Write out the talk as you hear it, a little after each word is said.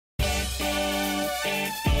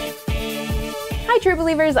Hi True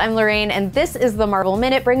Believers, I'm Lorraine, and this is the Marvel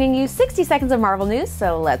Minute, bringing you 60 seconds of Marvel news,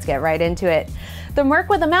 so let's get right into it. The Merc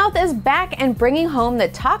with a Mouth is back and bringing home the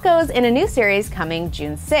tacos in a new series coming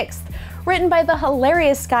June 6th. Written by the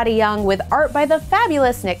hilarious Scotty Young with art by the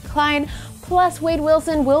fabulous Nick Klein, plus Wade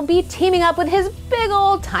Wilson will be teaming up with his big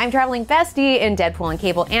old time-traveling bestie in Deadpool and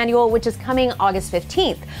Cable Annual, which is coming August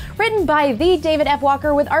 15th. Written by the David F.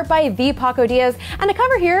 Walker with art by the Paco Diaz and a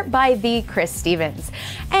cover here by the Chris Stevens.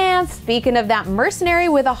 And speaking of that mercenary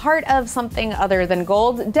with a heart of something other than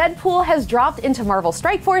gold, Deadpool has dropped into Marvel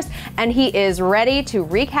Strike Force and he is ready to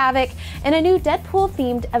wreak havoc in a new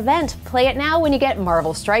Deadpool-themed event. Play it now when you get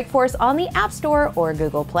Marvel Strike Force on the App Store or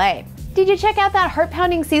Google Play. Did you check out that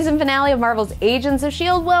heart-pounding season finale of Marvel's Agents of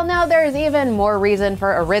S.H.I.E.L.D? Well, now there's even more reason for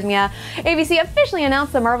arrhythmia. ABC officially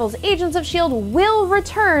announced that Marvel's Agents of S.H.I.E.L.D. will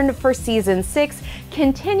return for Season 6,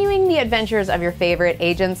 continuing the adventures of your favorite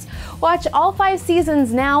agents. Watch all 5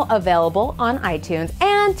 seasons now available on iTunes.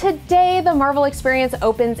 And today, the Marvel Experience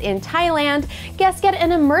opens in Thailand. Guests get an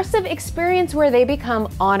immersive experience where they become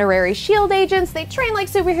honorary S.H.I.E.L.D. agents, they train like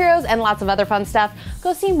superheroes, and lots of other fun stuff.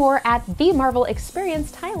 Go see more at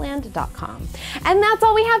themarvelexperiencethailand.com. And that's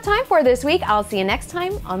all we have time for this week. I'll see you next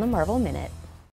time on the Marvel Minute.